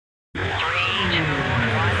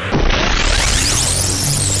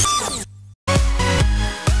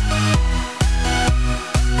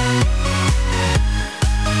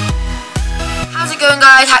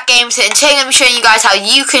guys hack games here, and today I'm going to be showing you guys how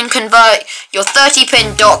you can convert your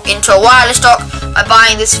 30-pin dock into a wireless dock by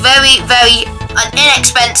buying this very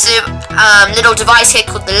inexpensive little device here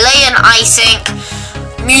called the Lion iSync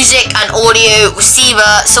music and audio receiver.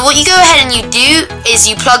 So what you go ahead and you do is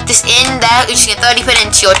you plug this in there using a 30-pin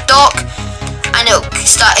into your dock, and it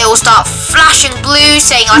will start flashing blue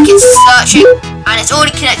saying like it's searching, and it's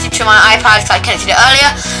already connected to my iPad because I connected it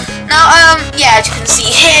earlier. Now yeah, as you can see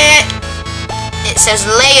here, it says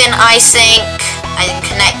Lion iSync and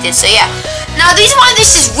connected. So yeah, now the reason why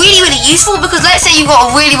this is really useful, because let's say you've got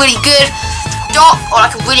a really good dock, or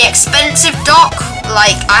like a really expensive dock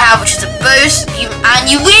like I have, which is a Bose, and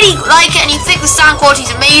you really like it and you think the sound quality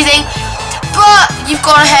is amazing, but you've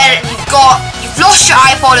gone ahead and you've lost your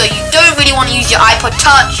iPod, or you don't really want to use your iPod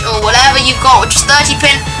Touch or whatever you've got, which is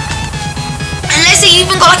 30-pin. And let's say you've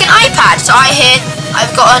even got like an iPad. So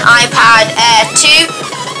I've got an iPad Air 2,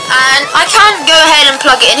 and I can't go ahead and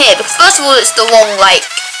plug it in here because first of all it's the wrong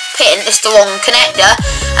pin, it's the wrong connector,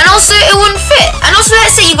 and also it wouldn't fit. And also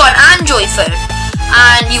let's say you've got an Android phone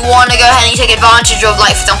and you want to go ahead and you take advantage of,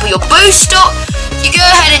 like, for example, your Bose dock. You go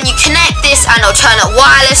ahead and you connect this and it'll turn it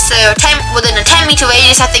wireless, so within a 10-meter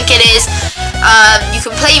radius I think it is. You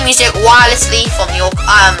can play music wirelessly from your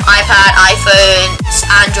iPad, iPhone,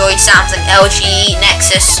 Android, Samsung, LG,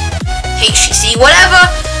 Nexus, HTC, whatever,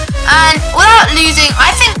 and without losing,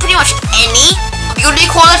 I think, pretty much any of your audio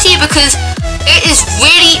quality, because it is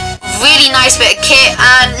really nice bit of kit.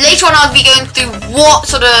 And later on I'll be going through what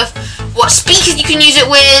speakers you can use it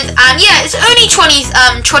with, and yeah, it's only 20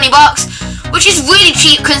 bucks, which is really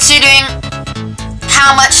cheap considering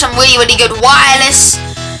how much some really good wireless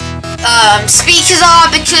speakers are,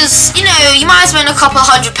 because you know, you might spend a couple of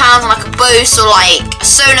 £100 on like a Bose or like a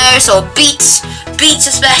Sonos or Beats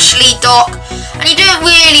especially dock, and you don't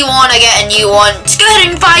really want to get a new one. Just go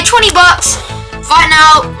ahead and buy 20 bucks right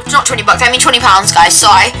now. Not 20 bucks, I mean £20, guys,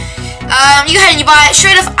 sorry. You go ahead and you buy it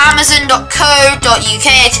straight off amazon.co.uk, as you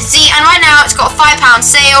can see, and right now it's got a £5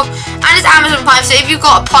 sale, and it's Amazon Prime, so if you've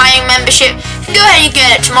got a Prime membership, you can go ahead and you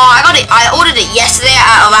get it tomorrow. I ordered it yesterday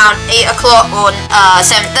at around 8 o'clock or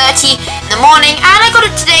 7:30 in the morning, and I got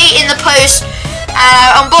it today in the post.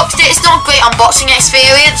 Unboxed it. It's not a great unboxing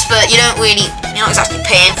experience, but you're not exactly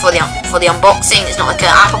paying for the unboxing. It's not like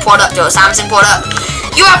an Apple product or a Samsung product.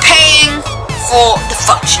 You are paying for the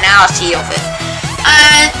functionality of it.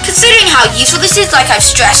 And considering how useful this is, like I've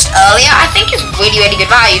stressed earlier, I think it's really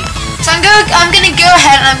good value. So I'm gonna go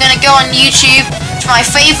ahead and I'm gonna go on YouTube to my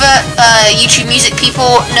favorite YouTube music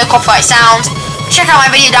people, no copyright sounds. Check out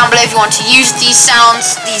my video down below if you want to use these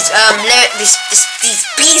sounds, these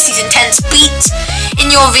beats, these intense beats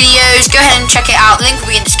in your videos. Go ahead and check it out. Link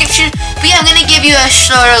will be in the description. But yeah, I'm gonna give you a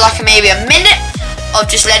show, like maybe a minute of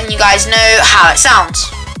just letting you guys know how it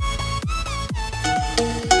sounds.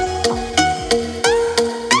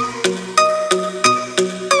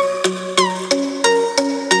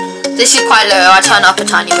 This is quite low, I turn up a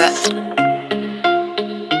tiny bit.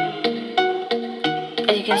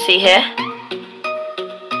 As you can see here.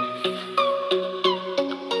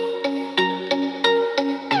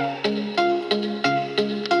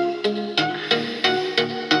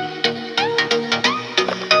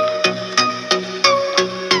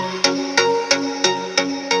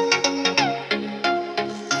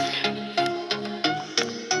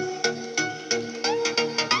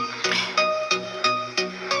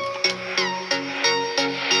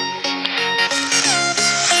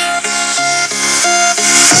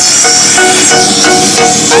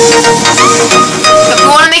 If you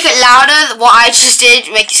want to make it louder, what I just did,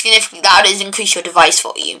 make it significantly louder, is increase your device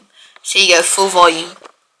volume. So you go full volume.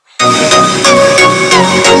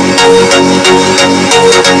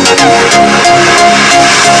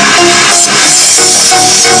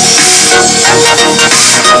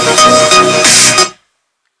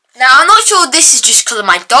 Now I'm not sure this is just because of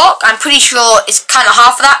my dock. I'm pretty sure it's kind of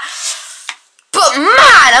half of that. But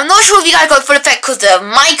man, I'm not sure if you guys got the full effect because the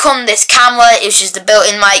mic on this camera, which is the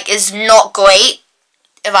built-in mic, is not great,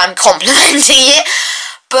 if I'm complimenting it.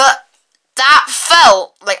 But that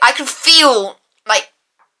felt like I could feel like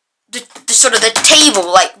the table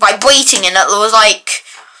like vibrating, and it was like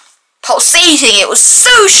pulsating. It was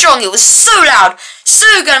so strong, it was so loud, so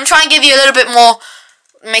good. I'm trying to give you a little bit more,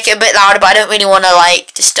 make it a bit louder, but I don't really want to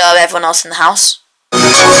like disturb everyone else in the house.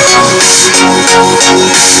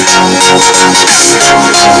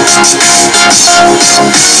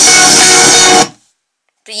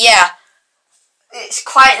 But yeah, it's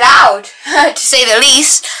quite loud to say the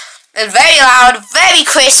least. It's very loud, very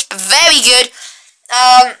crisp, very good.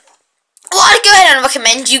 Well, I'd go ahead and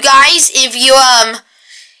recommend you guys, if you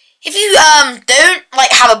If you don't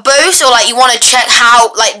like have a Bose, or like you want to check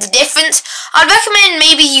how like the difference, I'd recommend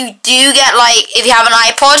maybe you do get like, if you have an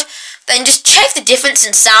iPod, then just check the difference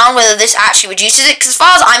in sound, whether this actually reduces it, because as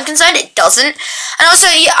far as I'm concerned it doesn't. And also,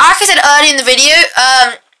 like I said earlier in the video,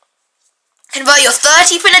 convert your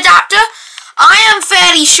 30-pin adapter. I am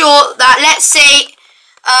fairly sure that, let's say,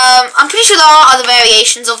 I'm pretty sure there are other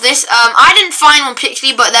variations of this. I didn't find one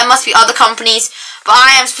particularly, but there must be other companies, but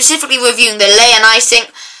I am specifically reviewing the Lay and iSync.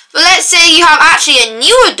 But let's say you have actually a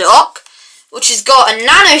newer dock, which has got a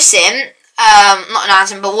nano SIM, not a nano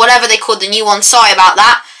SIM, but whatever they call the new one, sorry about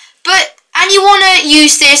that. And you want to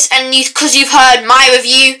use this, and because you've heard my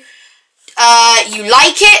review, you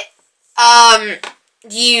like it,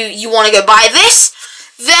 you want to go buy this,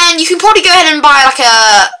 then you can probably go ahead and buy like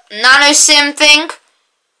a nano SIM thing.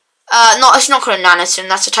 It's not called a nano SIM,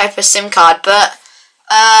 that's a type of SIM card, but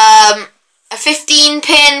a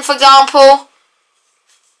 15-pin, for example.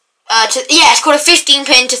 It's called a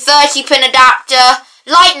 15-pin to 30-pin adapter.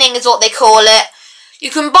 Lightning is what they call it. You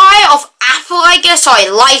can buy it off Apple, I guess. Sorry,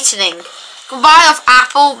 Lightning. You can buy it off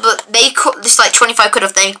Apple, but they cost this like 25 quid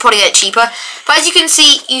off them. You can probably get it cheaper. But as you can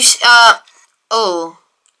see, this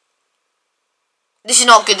is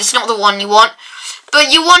not good. This is not the one you want.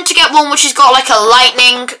 But you want to get one which has got like a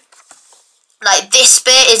Lightning. Like this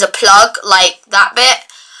bit is a plug, like that bit.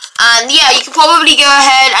 And yeah, you can probably go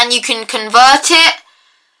ahead and you can convert it.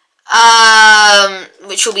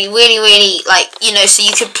 Which will be really, really, like, you know, so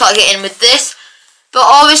you could plug it in with this. But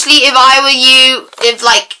obviously, if I were you,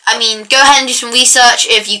 go ahead and do some research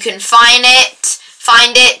if you can find it,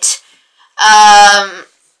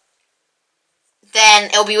 then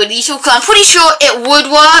it'll be really useful, because I'm pretty sure it would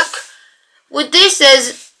work. With this,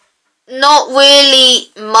 there's not really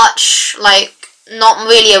much, not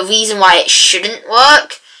really a reason why it shouldn't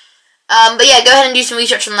work. But yeah, go ahead and do some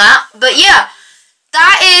research on that. But yeah,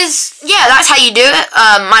 that's how you do it.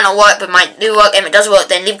 Might not work, but might do work. If it does work,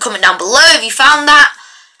 then leave a comment down below if you found that.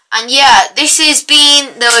 And yeah, this has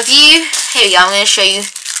been the review. Here we go, I'm going to show you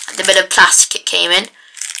the bit of plastic it came in.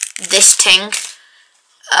 This thing.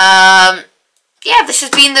 Yeah, this has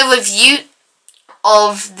been the review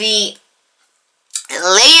of the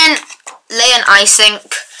Lay and iSync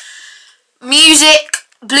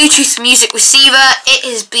Bluetooth music receiver. It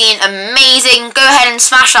has been amazing. Go ahead and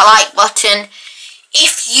smash that like button.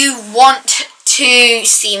 If you want to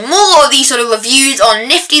see more of these sort of reviews on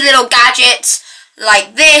nifty little gadgets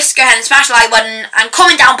like this, go ahead and smash the like button and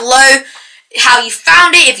comment down below how you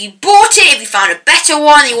found it, if you bought it, if you found a better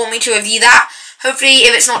one, you want me to review that. Hopefully,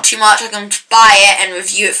 if it's not too much, I can buy it and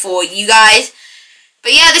review it for you guys.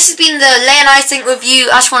 But yeah, this has been the Lay and iSync review.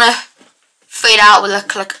 I just want to fade out with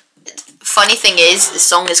funny thing is, the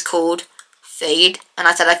song is called Fade, and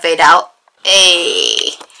I said I'd fade out.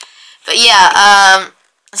 Hey. But yeah, I'm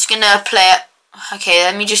just gonna play it. Okay,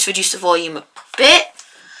 let me just reduce the volume a bit.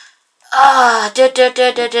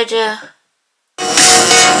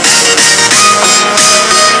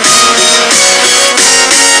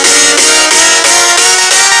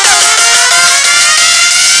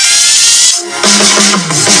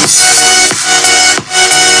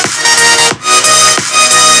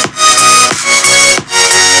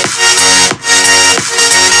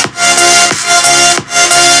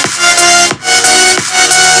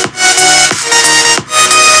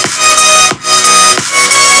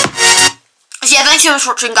 Thanks so much for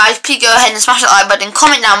watching, guys. Please go ahead and smash that like button,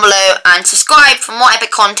 comment down below, and subscribe for more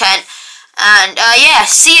epic content. And yeah,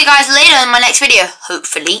 see you guys later in my next video,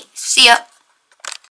 hopefully. See ya.